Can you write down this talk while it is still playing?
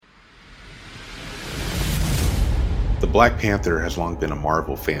Black Panther has long been a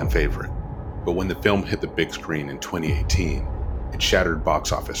Marvel fan favorite, but when the film hit the big screen in 2018, it shattered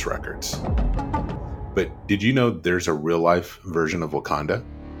box office records. But did you know there's a real-life version of Wakanda?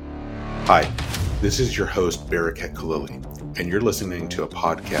 Hi, this is your host Barakat Khalili, and you're listening to a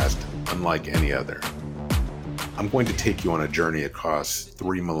podcast unlike any other. I'm going to take you on a journey across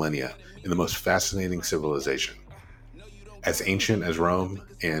 3 millennia in the most fascinating civilization. As ancient as Rome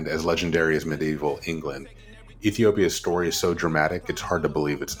and as legendary as medieval England, Ethiopia's story is so dramatic it's hard to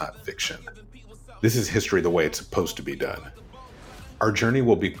believe it's not fiction. This is history the way it's supposed to be done. Our journey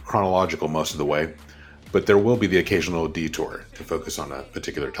will be chronological most of the way, but there will be the occasional detour to focus on a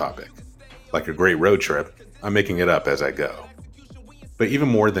particular topic. Like a great road trip, I'm making it up as I go. But even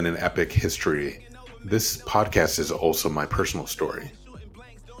more than an epic history, this podcast is also my personal story.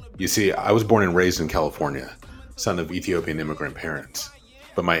 You see, I was born and raised in California, son of Ethiopian immigrant parents,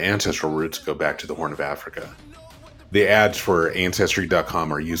 but my ancestral roots go back to the Horn of Africa. The ads for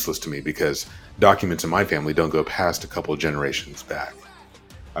Ancestry.com are useless to me because documents in my family don't go past a couple generations back.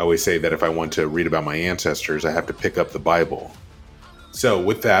 I always say that if I want to read about my ancestors, I have to pick up the Bible. So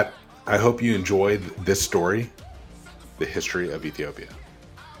with that, I hope you enjoyed this story, the history of Ethiopia.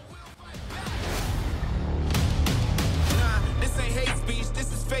 This ain't hate speech,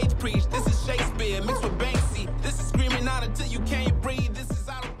 this is faith preach. This is Shakespeare mixed with Banksy. This is screaming out until you can't